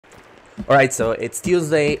Alright, so it's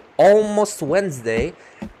Tuesday, almost Wednesday,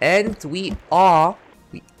 and we are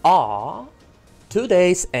 2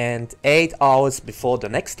 days and 8 hours before the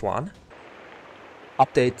next one.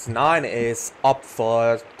 Update 9 is up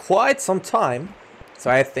for quite some time,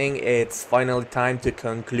 so I think it's finally time to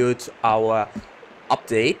conclude our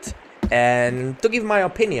update and to give my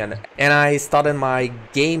opinion. And I started my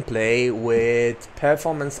gameplay with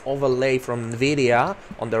performance overlay from Nvidia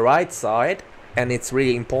on the right side, and it's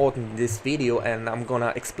really important in this video, and I'm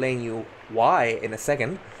gonna explain you why in a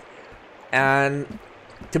second. And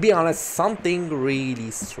to be honest, something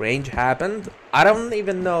really strange happened. I don't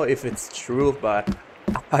even know if it's true, but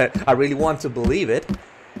I really want to believe it.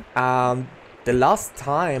 The last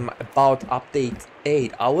time about update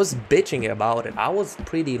 8, I was bitching about it. I was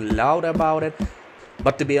pretty loud about it.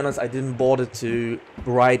 But to be honest, I didn't bother to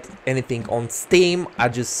write anything on Steam. I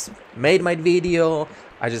just made my video.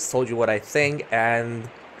 I just told you what I think, and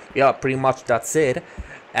yeah, pretty much that's it.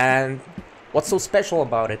 And what's so special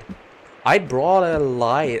about it? I brought a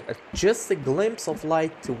light, just a glimpse of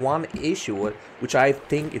light to one issue, which I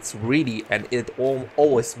think it's really, and it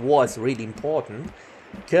always was really important,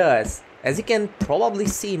 because as you can probably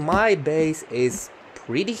see, my base is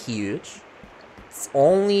pretty huge. It's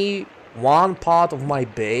only one part of my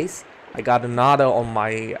base. I got another on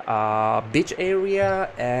my beach area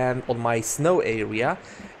and on my snow area,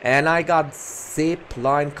 and I got zip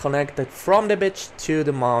line connected from the beach to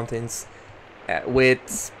the mountains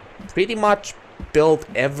with pretty much built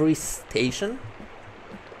every station.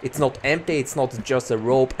 It's not empty, it's not just a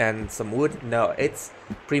rope and some wood, no, it's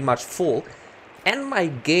pretty much full. And my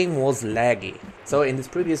game was laggy. So in this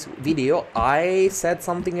previous video I said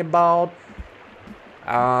something about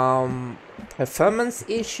performance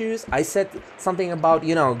issues. I said something about,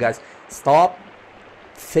 you know guys, stop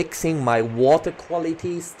fixing my water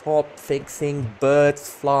quality, stop fixing birds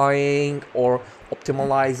flying or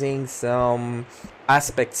optimizing some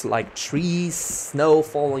aspects like trees, snow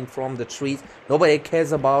falling from the trees. Nobody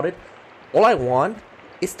cares about it. All I want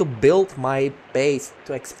is to build my base,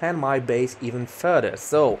 to expand my base even further.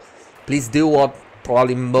 So please do what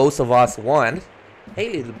probably most of us want.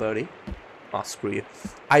 Hey little birdie. Oh, screw you.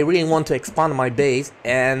 I really want to expand my base,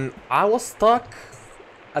 and I was stuck,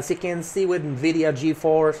 as you can see, with Nvidia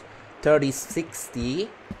GeForce 3060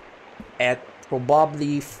 at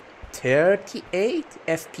probably 38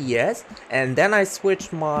 FPS, and then I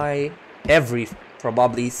switched my every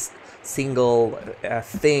probably single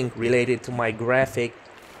thing related to my graphic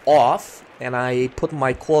off, and I put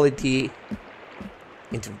my quality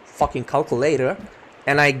into fucking calculator,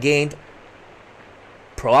 and I gained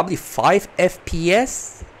probably 5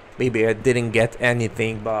 FPS. Maybe I didn't get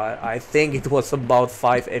anything, but I think it was about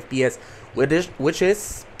 5 FPS, which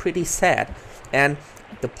is pretty sad. And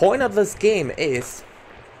the point of this game is,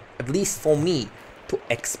 at least for me, to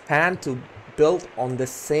expand, to build on the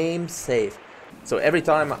same save. So every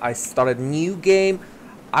time I started a new game,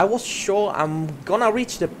 I was sure I'm gonna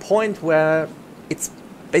reach the point where it's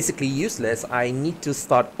basically useless. I need to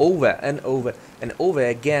start over and over and over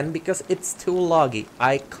again because it's too laggy.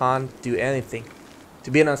 I can't do anything.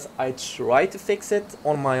 To be honest, I tried to fix it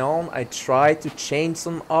on my own. I tried to change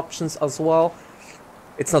some options as well.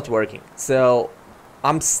 It's not working. So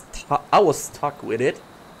I was stuck with it.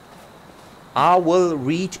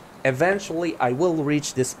 Eventually I will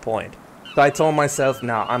reach this point. So I told myself,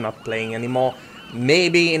 now I'm not playing anymore.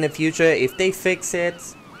 Maybe in the future, if they fix it,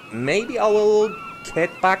 maybe I will get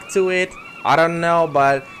back to it. I don't know,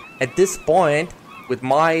 but at this point, with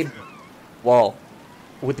me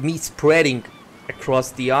spreading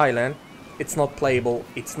across the island, it's not playable,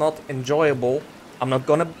 it's not enjoyable. I'm not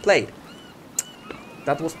gonna play it.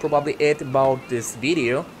 That was probably it about this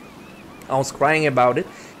video. I was crying about it,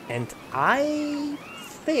 and I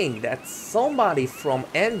think that somebody from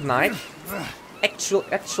endnight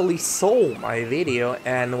actually saw my video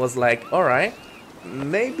and was like, alright,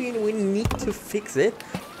 maybe we need to fix it,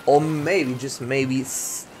 or maybe, just maybe,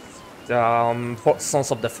 Sons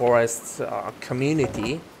of the Forest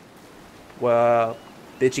community were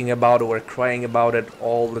bitching about it, were crying about it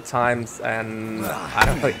all the times, and I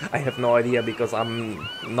don't know, I have no idea, because I'm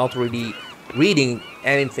not really reading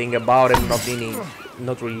anything about it,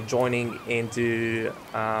 not really joining into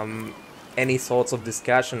any sorts of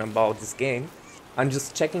discussion about this game. I'm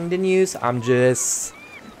just checking the news, I'm just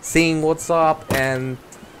seeing what's up and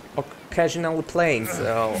occasionally playing,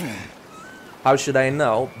 so how should I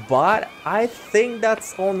know? But I think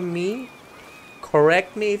that's on me.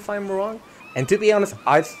 Correct me if I'm wrong. And to be honest,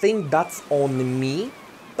 I think that's on me,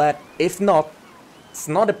 but if not, it's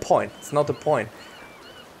not a point. It's not a point.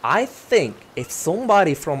 I think if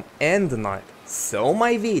somebody from endnight saw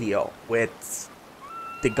my video with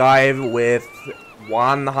the guy with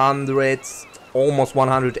 100, almost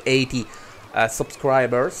 180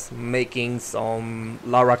 subscribers, making some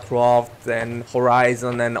Lara Croft and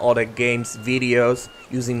Horizon and other games videos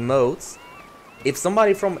using modes. If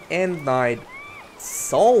somebody from endnight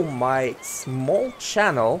saw my small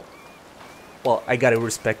channel, well, I gotta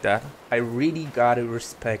respect that. I really gotta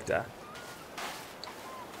respect that.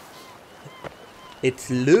 It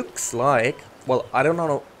looks like, well, I don't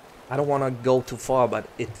know, I don't want to go too far, but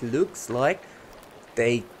it looks like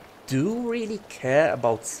they do really care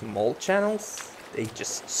about small channels. They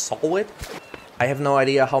just saw it. I have no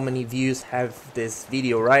idea how many views have this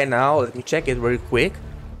video right now. Let me check it very quick.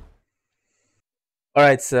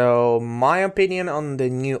 Alright, so my opinion on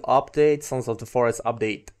the new update, Sons of the Forest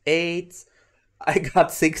update 8. I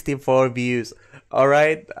got 64 views.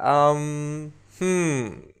 Alright,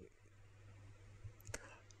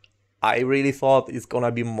 I really thought it's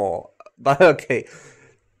gonna be more. But okay.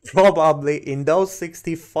 Probably in those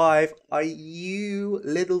 65 are you,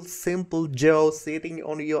 little simple Joe, sitting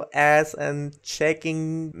on your ass and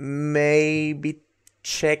maybe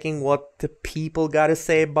checking what the people gotta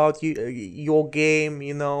say about you, your game,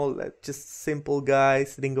 you know, like just simple guy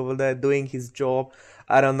sitting over there doing his job.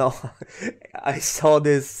 I don't know. I saw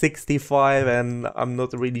this 65 and I'm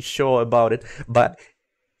not really sure about it, but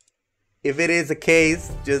if it is the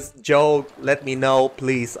case, just Joe, let me know,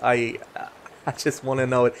 please. I just want to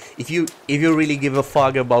know it. If you really give a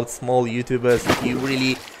fuck about small YouTubers, if you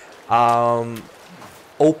really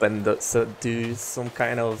open to some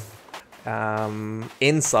kind of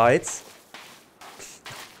insights,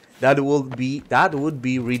 that would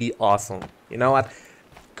be really awesome. You know what? Let's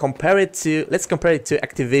compare it to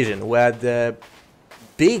Activision, where the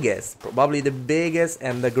biggest, probably the biggest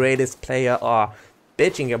and the greatest player are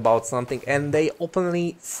bitching about something, and they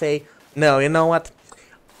openly say, no, you know what?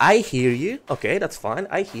 I hear you. Okay, that's fine.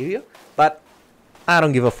 I hear you. But I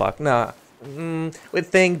don't give a fuck. Nah. We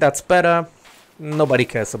think that's better. Nobody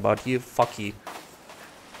cares about you. Fuck you.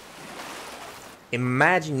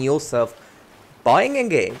 Imagine yourself buying a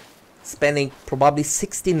game, spending probably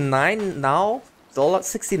 69 now,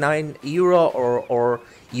 €69 or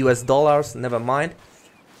US dollars, never mind,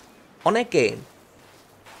 on a game.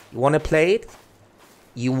 You want to play it?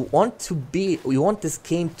 You want this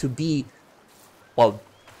game to be, well,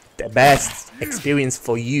 the best experience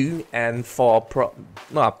for you and for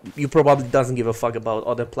you probably doesn't give a fuck about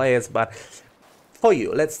other players, but for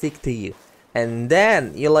you, let's stick to you. And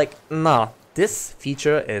then you're like, nah, this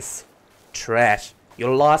feature is trash.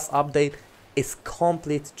 Your last update is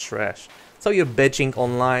complete trash. So you're bitching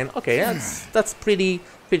online. Okay, that's pretty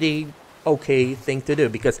okay thing to do,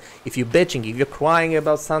 because if you're bitching, if you're crying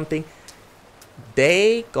about something,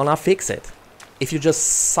 they gonna fix it. If you're just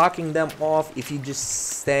sucking them off, if you just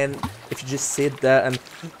sit there and,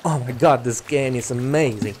 oh my god, this game is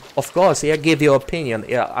amazing. Of course, yeah, give your opinion.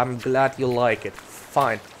 Yeah, I'm glad you like it.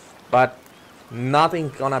 Fine. But nothing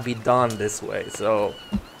gonna be done this way. So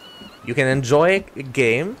you can enjoy a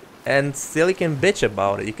game and still you can bitch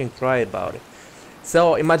about it. You can cry about it.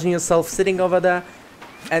 So imagine yourself sitting over there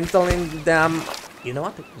and telling them, you know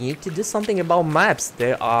what, you need to do something about maps.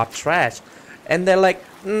 They are trash. And they're like,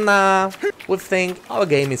 nah, we think our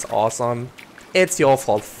game is awesome. It's your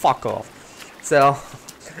fault. Fuck off.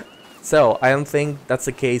 So I don't think that's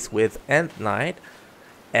the case with endnight.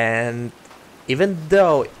 And even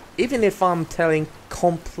if I'm telling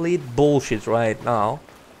complete bullshit right now,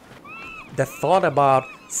 the thought about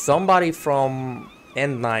somebody from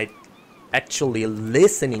endnight actually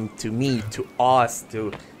listening to me, to us,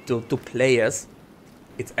 to players,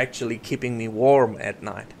 it's actually keeping me warm at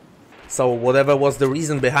night. So whatever was the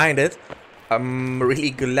reason behind it, I'm really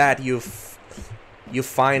glad you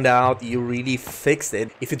find out, you really fixed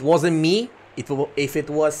it. If it wasn't me, if it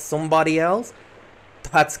was somebody else,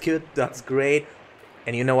 that's good, that's great.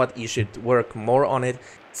 And you know what, you should work more on it.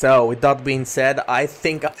 So with that being said, I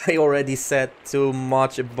think I already said too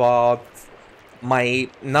much about my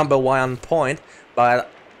number one point, but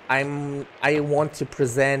I want to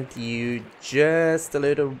present you just a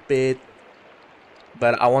little bit.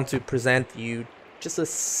 But I want to present you just a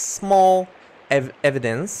small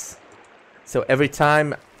evidence. So every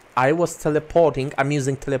time I was teleporting, I'm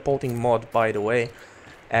using teleporting mod, by the way.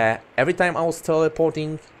 Every time I was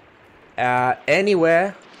teleporting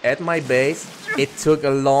anywhere at my base, it took a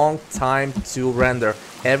long time to render.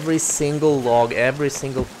 Every single log, every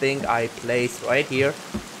single thing I placed right here,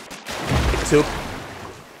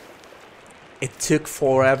 it took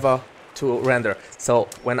forever to render. So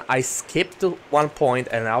when I skipped to one point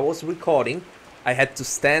and I was recording, I had to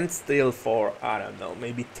stand still for, I don't know,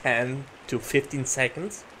 maybe 10 to 15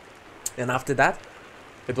 seconds, and after that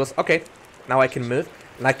it was okay. Now I can move,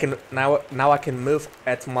 and I can now I can move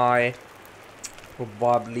at my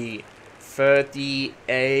probably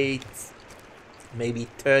 38, maybe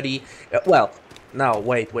 30. Well, no,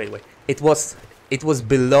 wait. It was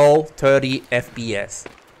below 30 FPS.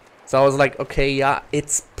 So I was like, okay, yeah,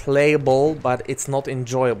 it's playable, but it's not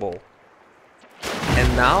enjoyable.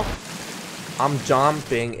 And now I'm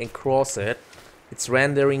jumping across it. It's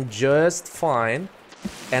rendering just fine.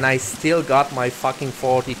 And I still got my fucking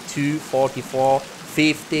 42, 44,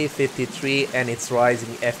 50, 53, and it's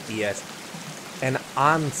rising FPS. And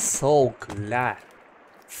I'm so glad.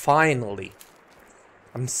 Finally.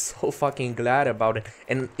 I'm so fucking glad about it.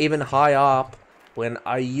 And even high up, when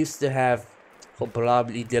I used to have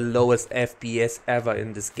probably the lowest FPS ever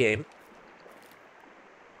in this game,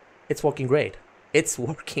 it's working great. It's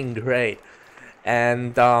working great.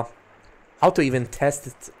 And how to even test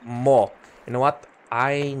it more? You know what?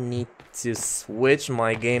 I need to switch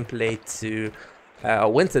my gameplay to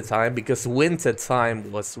winter time, because winter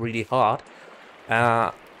time was really hard.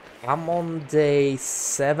 I'm on day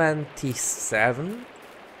 77.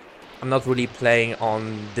 I'm not really playing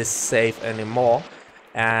on this save anymore,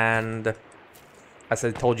 and as I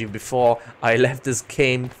told you before, I left this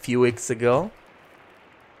game a few weeks ago.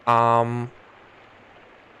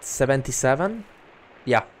 77?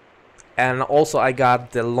 Yeah. And also I got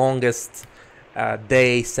the longest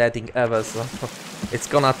day setting ever, so it's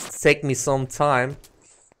gonna take me some time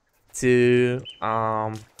to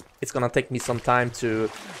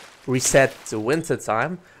reset to winter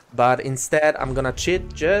time, but instead I'm gonna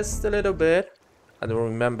cheat just a little bit. I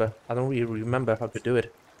don't really remember how to do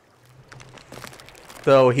it.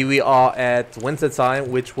 So here we are at winter time,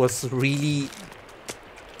 which was really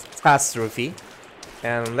catastrophe.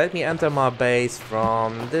 And let me enter my base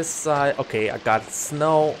from this side. Okay, I got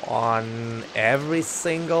snow on every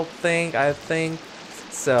single thing, I think.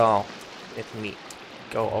 So let me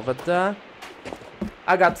go over there.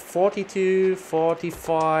 I got 42,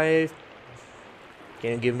 45.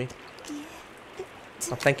 Can you give me?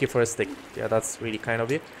 Oh, thank you for a stick. Yeah, that's really kind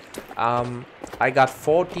of you. I got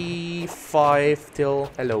 45 till,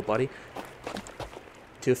 hello buddy,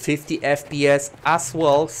 to 50 FPS as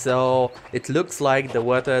well. So it looks like the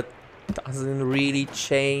weather doesn't really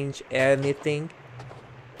change anything,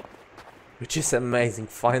 which is amazing.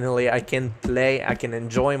 Finally I can play, I can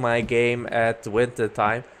enjoy my game at winter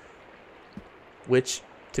time, which,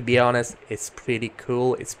 to be honest, is pretty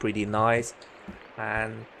cool. It's pretty nice.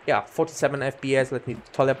 And yeah, 47 FPS. Let me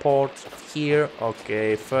teleport here.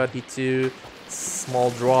 Okay, 32,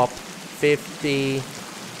 small drop, 50,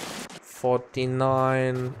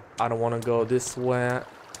 49. I don't want to go this way.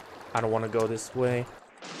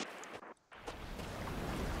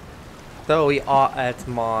 So we are at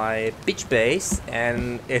my beach base,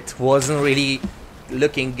 and it wasn't really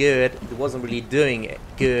looking good. It wasn't really doing it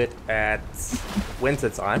good at winter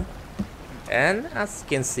time. And as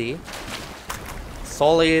you can see,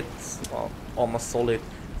 solid, well, almost solid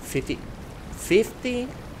 50,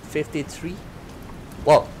 53.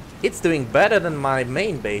 Well, it's doing better than my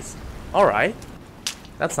main base. Alright,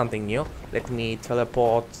 that's something new. Let me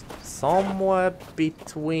teleport somewhere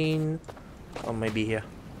between, or maybe here,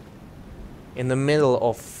 in the middle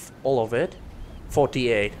of all of it.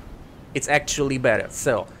 48. It's actually better.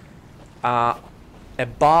 So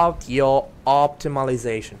about your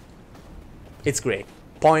optimization, it's great.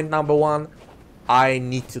 Point number one, I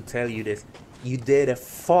need to tell you this: you did a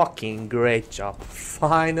fucking great job.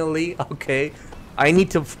 Finally. Okay, I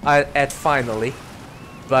need to add finally,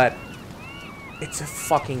 but it's a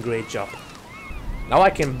fucking great job. Now I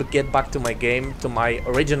can get back to my game, to my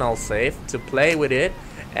original save, to play with it.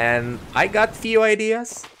 And I got few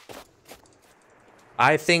ideas.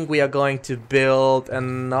 I think we are going to build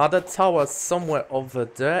another tower somewhere over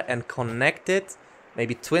there and connect it.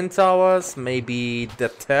 Maybe twin towers, maybe the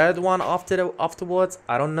third one afterwards.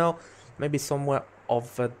 I don't know. Maybe somewhere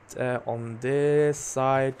over there on this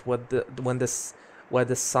side where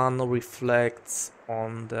the sun reflects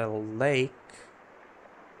on the lake.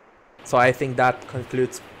 So I think that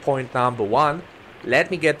concludes point number one. Let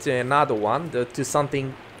me get to another one, to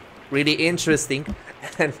something really interesting.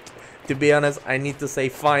 And to be honest, I need to say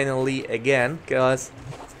finally again, because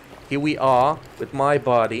here we are with my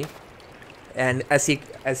body. And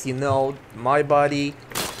as you know, my body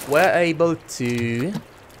were able to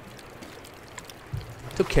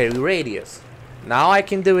carry radius. Now I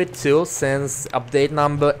can do it too, since update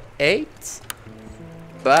number 8.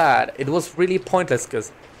 But it was really pointless,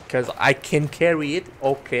 because I can carry it.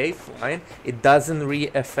 Okay, fine. It doesn't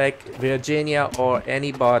really affect Virginia or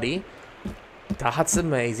anybody. That's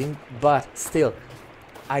amazing, but still,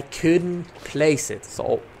 I couldn't place it,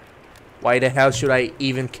 so why the hell should I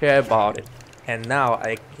even care about it? And now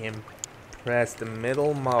I can press the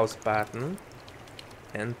middle mouse button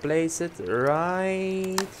and place it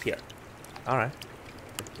right here. Alright,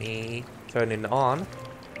 let me turn it on.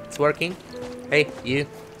 It's working. Hey, you,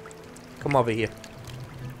 come over here.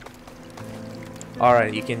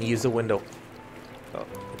 Alright, you can use a window. Oh,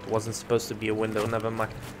 it wasn't supposed to be a window, never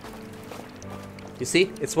mind. You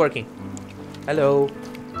see, it's working. Hello.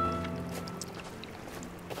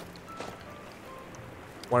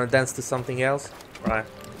 Wanna dance to something else? Right,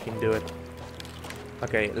 you can do it.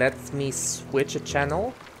 Okay, let me switch a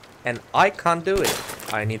channel. And I can't do it.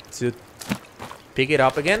 I need to pick it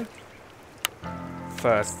up again.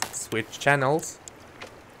 First, switch channels.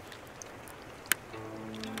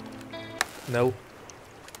 No.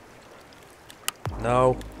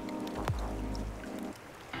 No.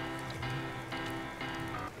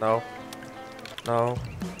 No. No.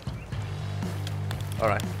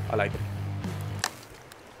 Alright, I like it.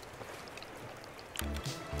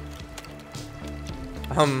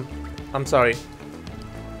 I'm sorry.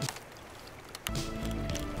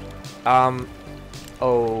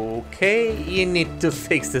 Okay, you need to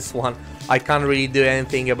fix this one. I can't really do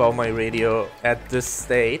anything about my radio at this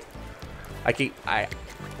state. I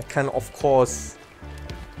can of course.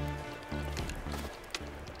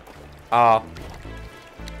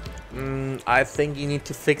 I think you need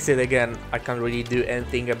to fix it again. I can't really do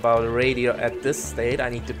anything about the radio at this state. I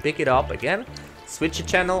need to pick it up again, switch the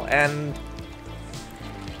channel, and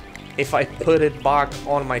if I put it back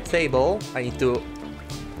on my table, I need to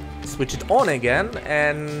switch it on again,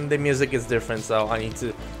 and the music is different, so I need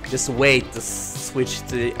to just wait to switch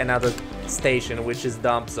to another station, which is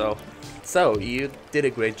dumb. So you did a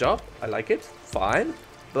great job. I like it. Fine,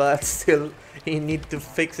 but still, you need to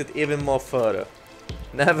fix it even more further.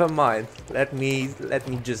 Never mind. Let me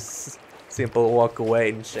just simply walk away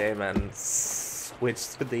in shame and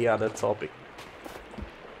switch to the other topic.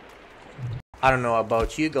 I don't know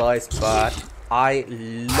about you guys, but I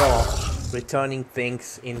love returning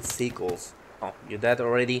things in sequels. Oh, you're dead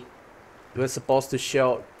already? You were supposed to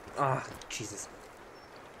show... Ah, Jesus.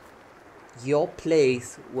 Your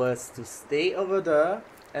place was to stay over there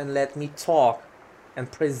and let me talk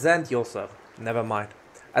and present yourself. Never mind.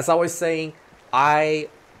 As I was saying, I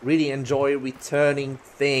really enjoy returning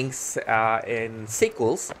things in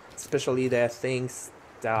sequels, especially the things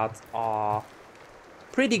that are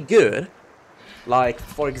pretty good. Like,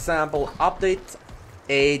 for example, update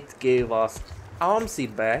 8 gave us Armsy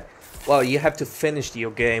back. Well, you have to finish your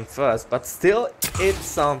game first, but still, it's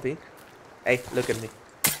something. Hey, look at me.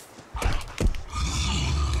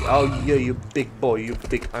 Oh, yeah, you big boy, you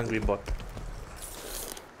big hungry boy.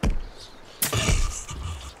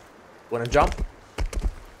 Wanna jump?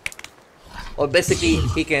 Well, basically,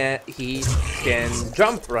 he can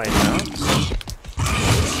jump right now.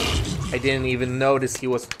 I didn't even notice he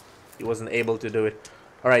wasn't able to do it.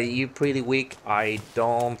 Alright, you're pretty weak. I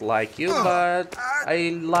don't like you, but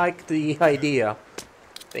I like the idea.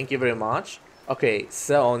 Thank you very much. Okay,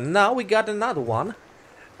 so now we got another one.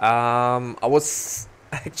 I was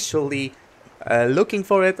actually looking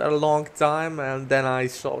for it a long time, and then I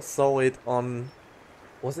saw it on...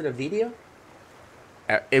 Was it a video?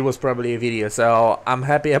 It was probably a video, so I'm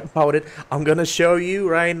happy about it. I'm gonna show you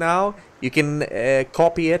right now. You can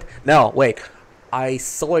copy it. No, wait. I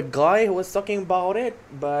saw a guy who was talking about it,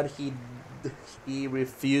 but he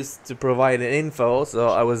refused to provide an info, so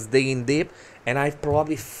I was digging deep, and I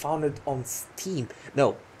probably found it on Steam.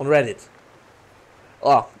 No, on Reddit.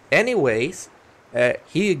 Oh, anyways, here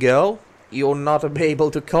you go. You'll not be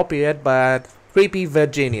able to copy it, but creepy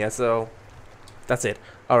Virginia, so that's it.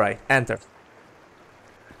 Alright, enter.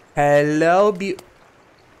 Hello,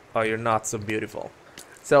 oh, you're not so beautiful.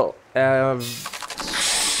 So,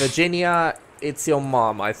 Virginia, it's your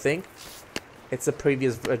mom, I think. It's a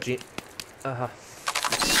previous Virginia.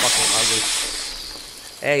 Fucking ugly.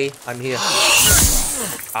 Hey, I'm here.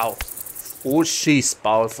 Ow. Oh, she's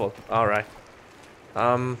powerful. Alright.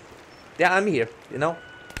 Yeah, I'm here, you know.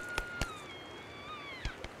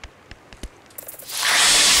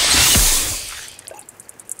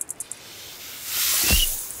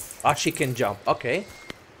 Ah, she can jump. Okay.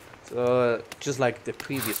 So, just like the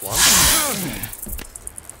previous one.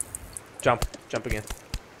 Jump. Jump again.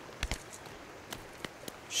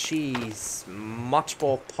 She's much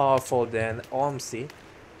more powerful than Ormsey.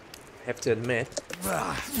 I have to admit.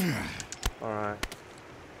 Alright.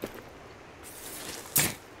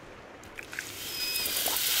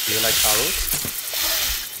 Do you like arrows?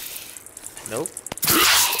 Nope.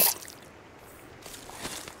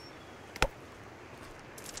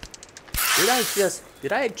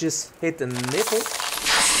 did I just hit the nipple?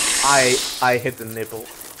 I hit the nipple.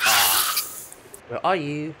 Ah. Where are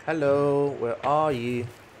you? Hello, where are you?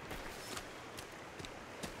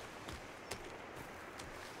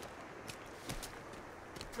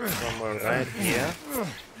 Somewhere right here.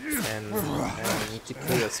 And I need to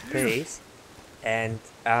clear space. And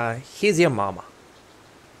here's your mama.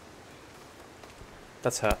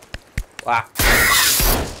 That's her. Wow.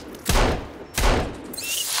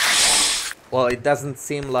 Well, it doesn't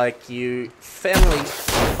seem like you family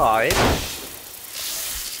tied.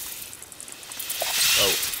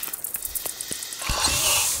 Oh.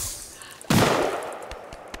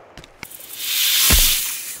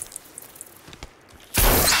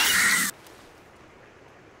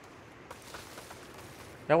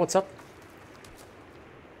 Yeah, what's up?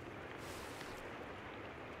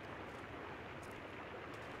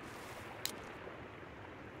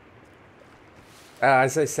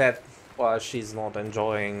 As I said, well, she's not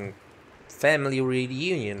enjoying family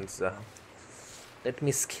reunions. Let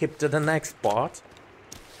me skip to the next part.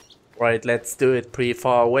 Right, let's do it pretty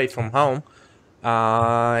far away from home.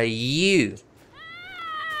 You.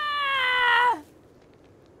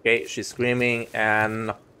 Okay, she's screaming,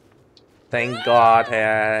 and thank God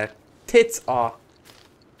her tits are.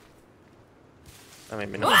 Oh,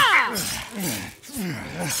 maybe not.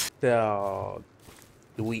 So,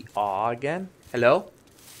 we are again. Hello?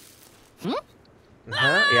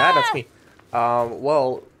 Yeah, that's me.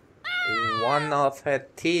 Well, one of her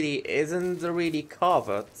titty isn't really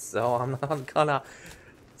covered, so I'm not gonna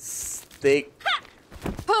stick.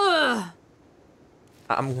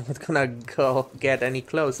 I'm not gonna go get any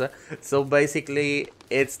closer. So basically,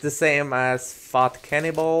 it's the same as Fat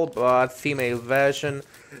Cannibal, but female version.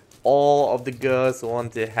 All of the girls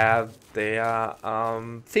want to have their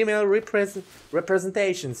female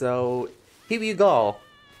representation. So here you go.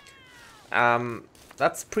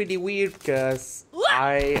 That's pretty weird because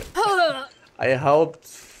I hoped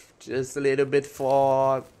just a little bit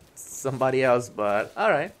for somebody else, but all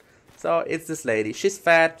right. So it's this lady. She's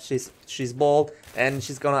fat. She's bald, and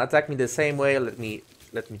she's gonna attack me the same way. Let me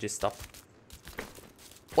just stop.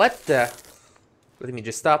 What the? Let me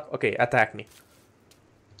just stop. Okay, attack me.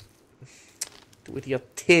 With your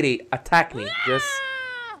titty, attack me. Just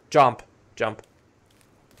jump.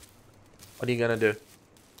 What are you gonna do?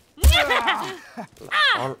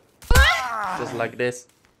 Just like this.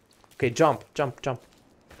 Okay, jump.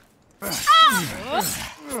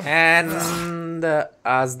 And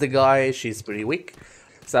as the guy, she's pretty weak.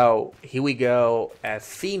 So here we go, a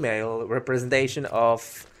female representation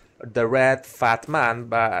of the red fat man.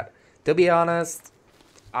 But to be honest,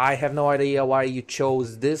 I have no idea why you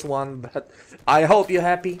chose this one, but I hope you're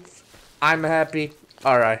happy. I'm happy.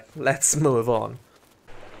 Alright, let's move on.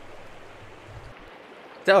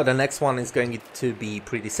 So the next one is going to be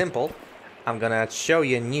pretty simple. I'm gonna show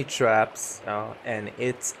you new traps, and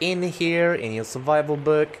it's in here in your survival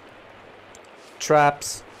book.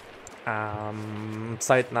 Traps,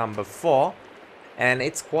 site number 4, and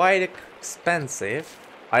it's quite expensive.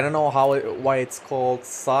 I don't know why it's called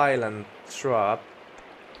silent trap.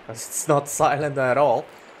 It's not silent at all.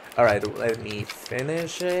 Alright, let me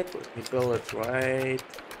finish it. Let me build it right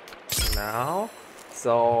now.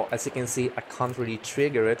 So, as you can see, I can't really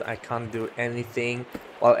trigger it. I can't do anything,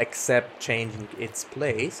 well, except changing its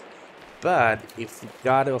place. But if you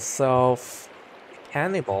got yourself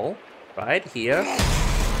cannibal right here,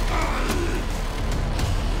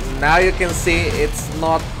 now you can see it's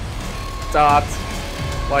not that.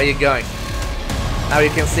 Where are you going? Now you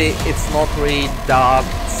can see it's not really that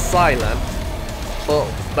silent,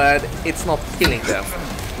 but it's not killing them.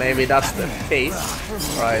 Maybe that's the case.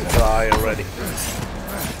 Right, die already.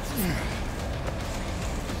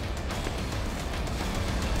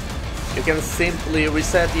 You can simply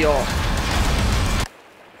reset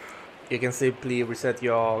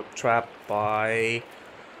your trap by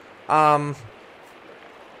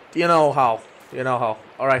you know how.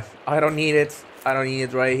 Alright, I don't need it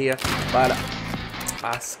right here, but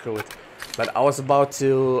screw it. But I was about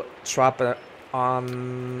to trap it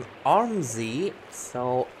on Armsy,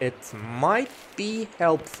 so it might be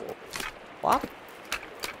helpful. What?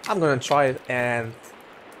 I'm gonna try it and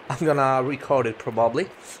I'm gonna record it probably.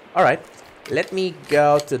 Alright, let me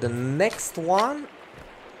go to the next one.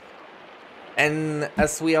 And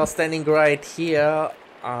as we are standing right here,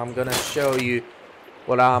 I'm gonna show you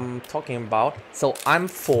what I'm talking about. So I'm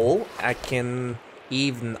full. I can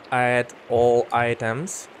even add all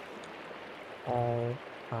items.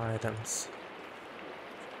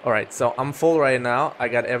 Alright, so I'm full right now. I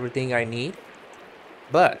got everything I need.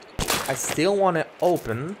 But I still want to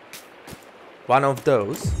open one of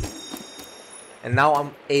those. And now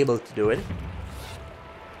I'm able to do it.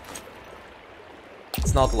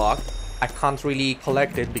 It's not locked. I can't really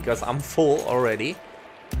collect it because I'm full already.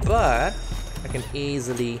 But I can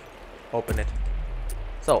easily open it.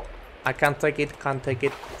 So I can't take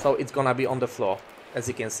it, so it's gonna be on the floor, as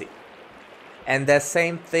you can see. And the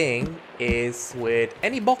same thing is with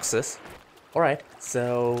any boxes. Alright,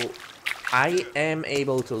 so I am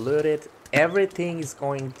able to loot it. Everything is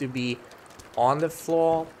going to be on the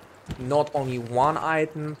floor, not only one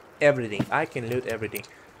item, everything. I can loot everything.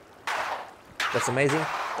 That's amazing.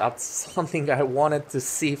 That's something I wanted to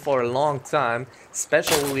see for a long time,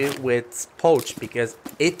 especially with Poach, because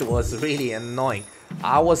it was really annoying.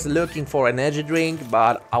 I was looking for an energy drink,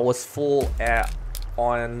 but I was full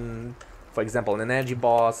on, for example, an energy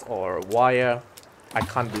boss or wire. I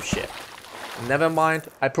can't do shit. Never mind,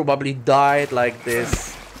 I probably died like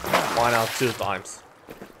this 1 or 2 times.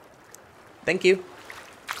 Thank you.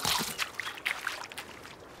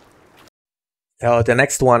 So the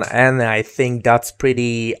next one, and I think that's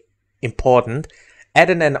pretty important,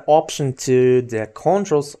 added an option to the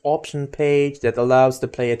controls option page that allows the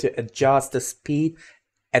player to adjust the speed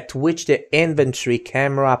at which the inventory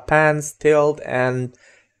camera pans, tilt, and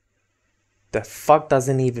the fuck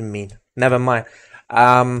doesn't even mean. Never mind.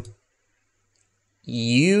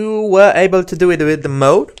 You were able to do it with the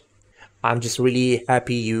mode. I'm just really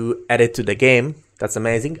happy you added to the game. That's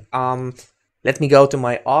amazing. Let me go to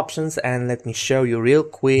my options and let me show you real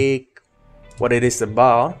quick what it is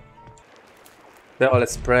about. So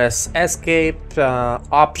let's press escape,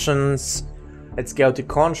 options, let's go to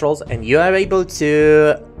controls, and you are able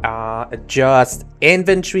to adjust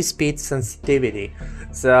inventory speed sensitivity.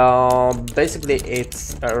 So basically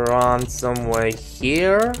it's around somewhere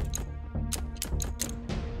here,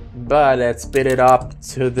 but let's speed it up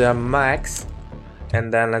to the max,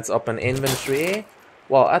 and then let's open inventory.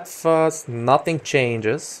 Well, at first nothing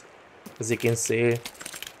changes, as you can see,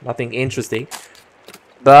 nothing interesting.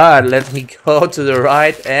 But let me go to the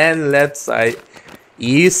right and let's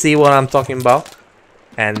you see what I'm talking about.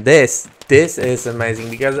 And this is amazing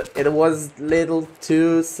because it was little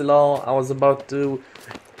too slow. I was about to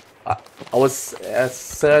I was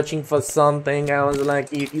searching for something. I was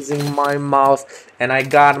like using my mouse, and I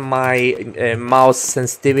got my mouse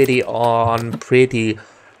sensitivity on pretty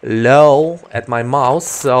low at my mouse,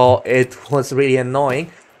 so it was really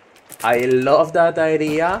annoying. I love that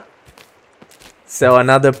idea. So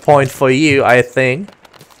another point for you, I think.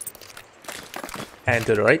 And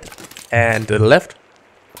to the right, and to the left,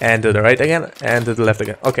 and to the right again, and to the left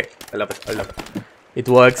again. Okay, I love it, I love it. It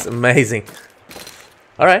works amazing.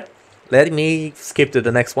 Alright, let me skip to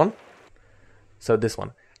the next one. So this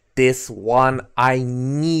one. This one I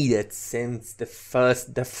needed since the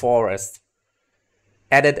forest.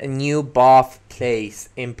 Added a new bath place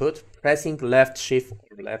input. Pressing left shift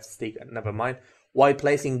or left stick, never mind, while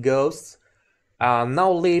placing ghosts.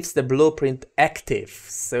 Now leaves the blueprint active,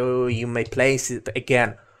 so you may place it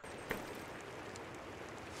again.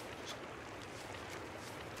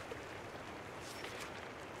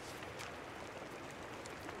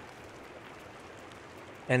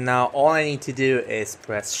 And now all I need to do is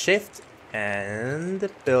press shift and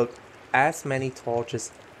build as many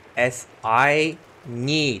torches as I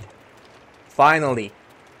need. Finally.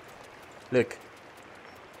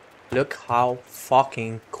 Look how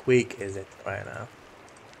fucking quick is it right now.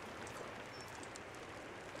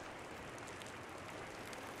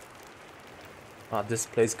 Oh, this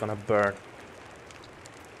place is gonna burn.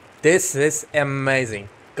 This is amazing,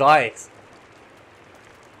 guys.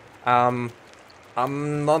 I'm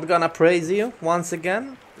not gonna praise you once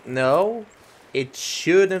again. No, it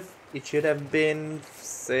should have been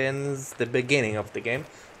since the beginning of the game,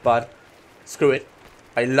 but screw it.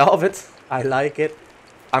 I love it. I like it.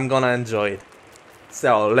 I'm gonna enjoy it.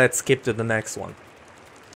 So let's skip to the next one.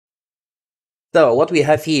 So what we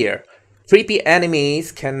have here, creepy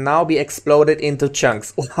enemies can now be exploded into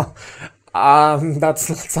chunks. That's not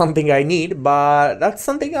something I need, but that's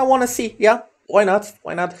something I want to see. Yeah, why not?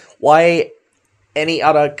 Why not? Why any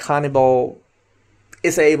other cannibal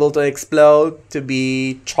is able to explode, to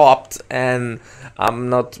be chopped, and I'm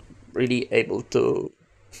not really able to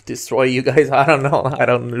destroy you guys? I don't know. I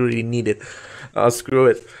don't really need it. Screw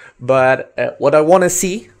it. But what I want to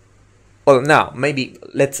see, well, now maybe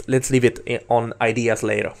let's leave it on ideas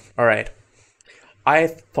later. All right.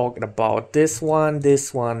 I've talked about this one,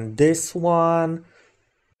 this one, this one.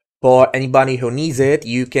 For anybody who needs it,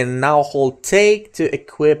 you can now hold take to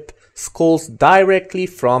equip skulls directly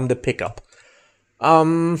from the pickup.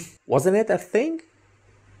 Wasn't it a thing?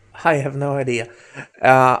 I have no idea.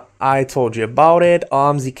 I told you about it.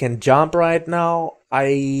 You can jump right now.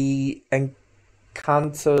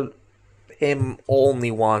 encountered him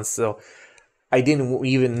only once, so I didn't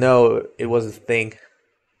even know it was a thing.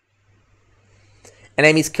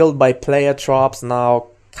 Enemies killed by player drops now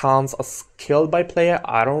counts as killed by player.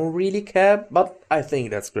 I don't really care, but I think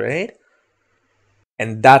that's great.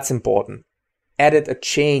 And that's important. Added a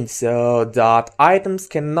change so that items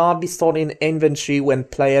cannot be stored in inventory when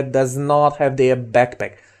player does not have their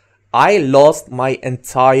backpack. I lost my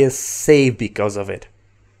entire save because of it.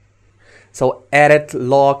 So added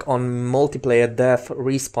lock on multiplayer death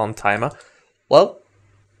respawn timer. Well,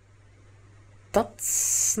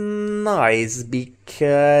 that's nice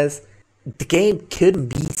because the game couldn't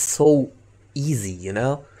be so easy, you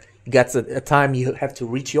know? You got a time you have to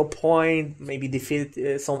reach your point, maybe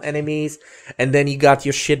defeat some enemies, and then you got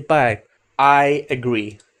your shit back. I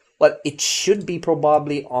agree. Well, it should be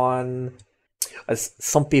probably on... As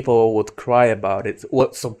some people would cry about it.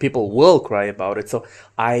 Well, some people will cry about it. So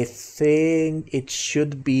I think it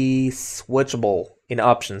should be switchable in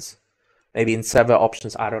options. Maybe in several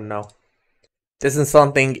options, I don't know. This is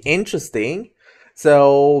something interesting.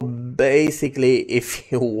 So basically,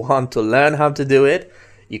 if you want to learn how to do it,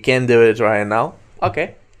 you can do it right now.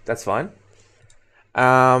 Okay, that's fine.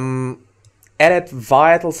 Added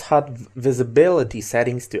Vitals HUD visibility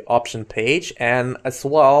settings to option page, and as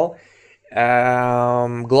well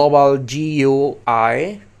global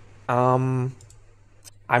GUI. I'm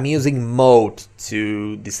using mode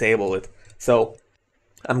to disable it, so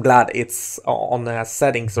I'm glad it's on the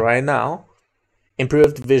settings right now.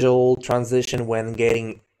 Improved visual transition when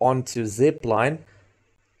getting onto zipline.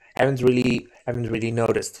 Haven't really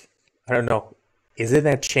noticed. I don't know. Is it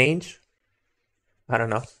a change? I don't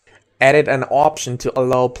know. Added an option to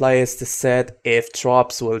allow players to set if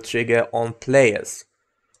drops will trigger on players.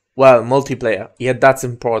 Well, multiplayer. Yeah, that's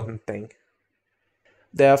important thing.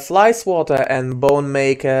 The Fly Swatter and Bone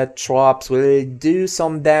Maker drops will do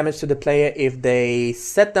some damage to the player if they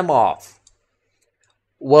set them off.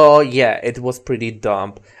 Well, yeah, it was pretty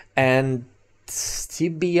dumb. And to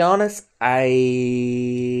be honest,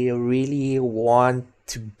 I really want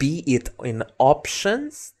to be it in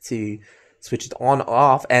options to switch it on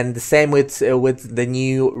off, and the same with the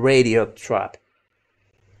new radio trap.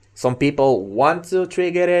 Some people want to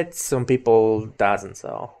trigger it, some people doesn't,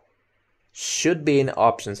 so should be in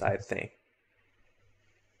options, I think.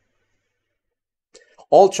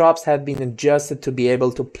 All traps have been adjusted to be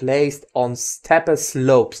able to place on steeper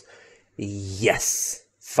slopes. Yes,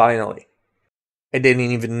 finally. I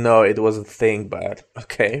didn't even know it was a thing, but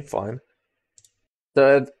okay, fine.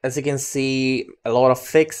 So as you can see, a lot of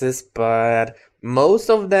fixes, but most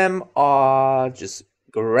of them are just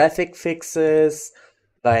graphic fixes.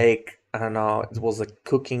 Like, I don't know, it was a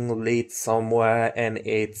cooking lead somewhere and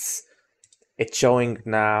it's showing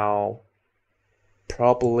now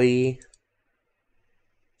properly.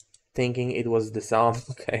 Thinking it was the sound.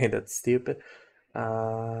 Okay, that's stupid.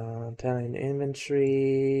 Telling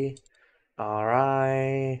inventory.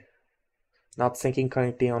 Alright. Not syncing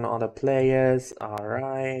correctly on other players.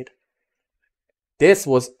 Alright. This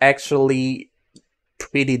was actually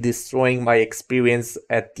pretty destroying my experience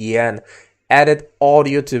at the end. Added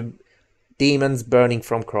audio to demons burning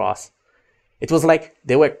from cross. It was like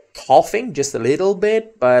they were coughing just a little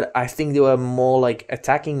bit, but I think they were more like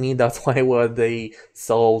attacking me. That's why were they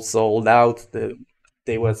so loud.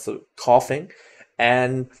 They were so coughing,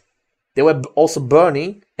 and they were also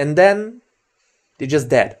burning, and then they just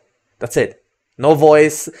dead. That's it. No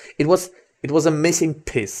voice. It was a missing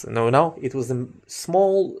piece. No, it was a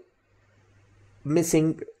small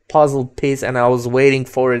missing puzzle piece, and I was waiting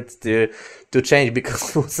for it to change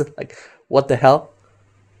because it was like, what the hell?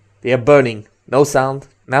 They are burning. No sound.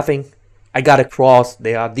 Nothing. I got a cross.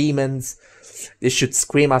 They are demons. They should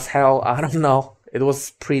scream as hell. I don't know. It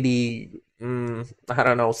was pretty... I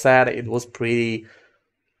don't know. Sad. It was pretty...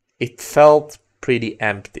 It felt pretty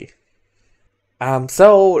empty.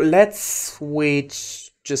 So let's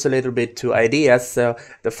switch just a little bit to ideas. So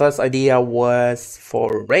the first idea was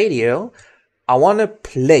for radio. I want to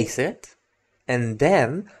place it, and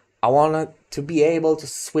then I want to be able to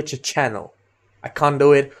switch a channel. I can't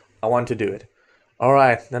do it. I want to do it.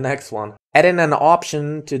 Alright, the next one. Adding an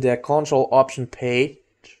option to the control option page.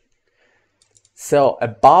 So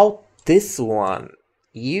about this one,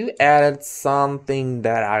 you added something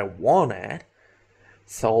that I wanted.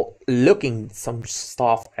 So looking some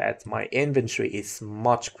stuff at my inventory is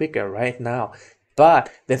much quicker right now.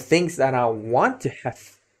 But the things that I want to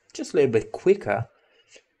have just a little bit quicker,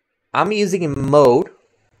 I'm using in mode.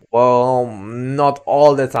 Well, not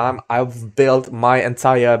all the time. I've built my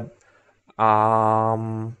entire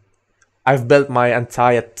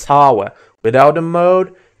tower without a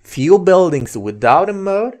mode. few buildings without a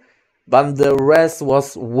mode, but the rest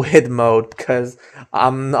was with mode because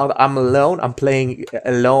I'm alone. I'm playing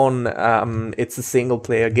alone. It's a single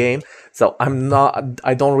player game, so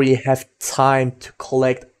I don't really have time to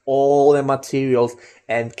collect all the materials.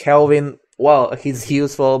 And Kelvin, well, he's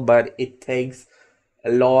useful, but it takes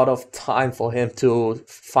a lot of time for him to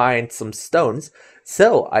find some stones.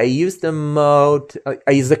 So I use the mode,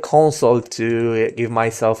 I use the console to give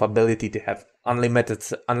myself ability to have unlimited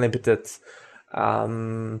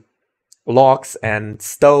blocks and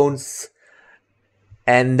stones.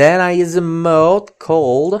 And then I use a mode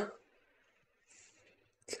called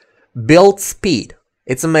build speed.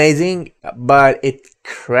 It's amazing, but it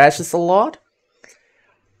crashes a lot.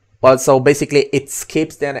 Well, so basically it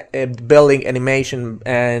skips the building animation,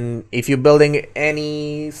 and if you're building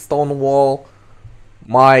any stone wall,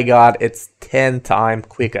 my god, it's 10 times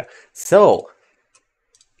quicker. So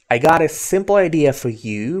I got a simple idea for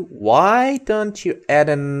you. Why don't you add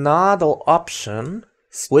another option,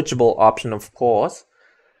 switchable option of course,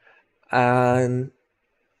 and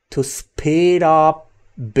to speed up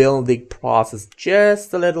building process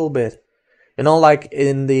just a little bit. You know, like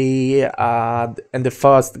in the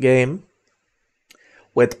first game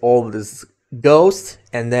with all this ghost,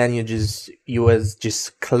 and then you was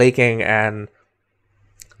just clicking and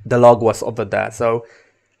the log was over there. So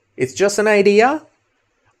it's just an idea.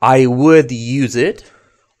 I would use it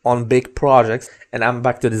on big projects, and I'm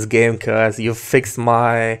back to this game because you fixed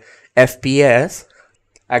my FPS.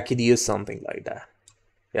 I could use something like that.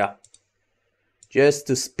 Yeah, just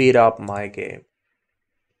to speed up my game.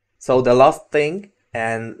 So the last thing,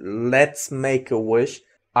 and let's make a wish,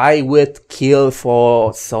 I would kill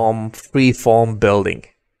for some freeform building.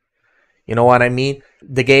 You know what I mean?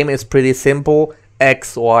 The game is pretty simple,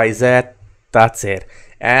 X, Y, Z, that's it.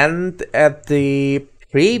 And at the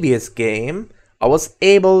previous game, I was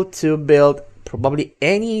able to build probably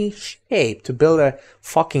any shape, to build a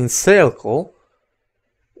fucking circle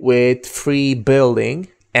with free building,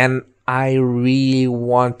 and I really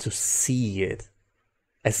want to see it.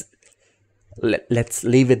 Let's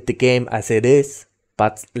leave it the game as it is,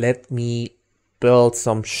 but let me build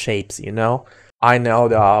some shapes, you know? I know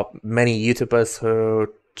there are many YouTubers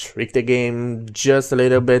who trick the game just a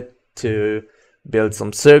little bit to build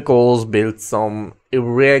some circles, build some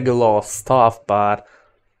irregular stuff, but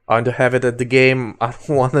I want to have it at the game. I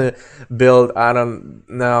don't want to build, I don't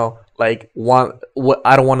know, like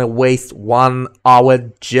I don't want to waste 1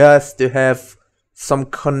 hour just to have some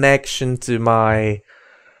connection to my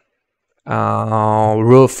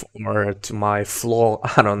roof or to my floor.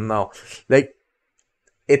 I don't know, like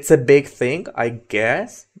it's a big thing, I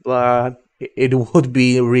guess, but it would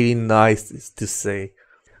be really nice to say.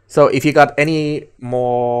 So if you got any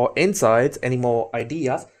more insights, any more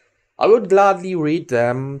ideas, I would gladly read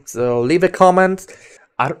them. So leave a comment.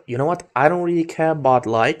 You know what, I don't really care about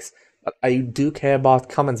likes, but I do care about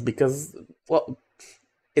comments because, well,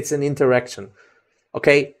 it's an interaction.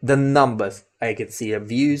 Okay, the numbers, I can see the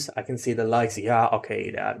views, I can see the likes. Yeah, okay,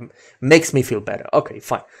 that makes me feel better. Okay,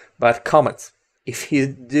 fine. But comments, if you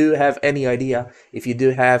do have any idea, if you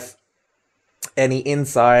do have any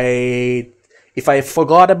insight, if I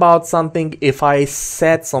forgot about something, if I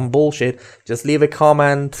said some bullshit, just leave a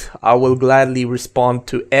comment. I will gladly respond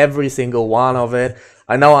to every single one of it.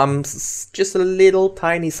 I know I'm just a little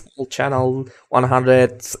tiny small channel,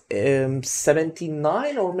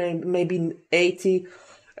 179 or maybe 80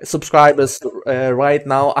 subscribers right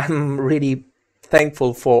now. I'm really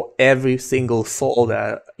thankful for every single soul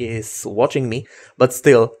that is watching me, but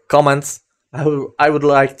still, comments. I would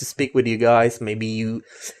like to speak with you guys. Maybe you,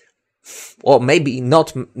 or maybe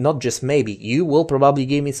not just maybe, you will probably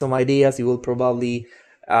give me some ideas. You will probably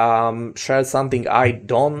share something I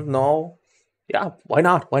don't know. Yeah, why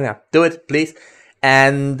not? Why not? Do it, please.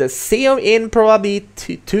 And see you in probably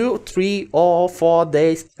 2, 3, or 4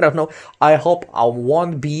 days. I don't know. I hope I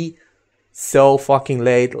won't be so fucking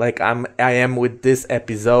late like I am with this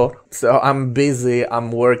episode. So I'm busy.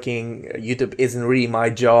 I'm working. YouTube isn't really my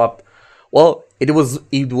job. Well, it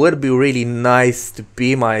would be really nice to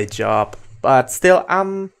be my job, but still,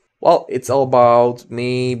 well, it's all about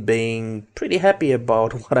me being pretty happy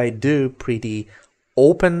about what I do, pretty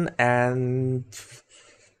open, and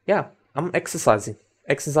yeah, I'm exercising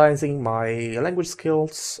my language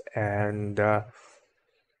skills, and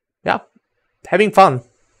yeah, having fun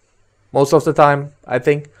most of the time, I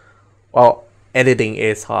think. Well, editing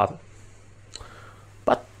is hard,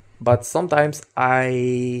 but sometimes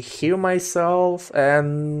I hear myself,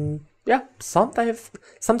 and yeah, sometimes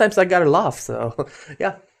I gotta laugh. So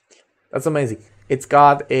yeah, that's amazing. It's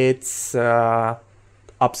got its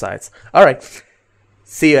upsides. All right.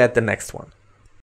 See you at the next one.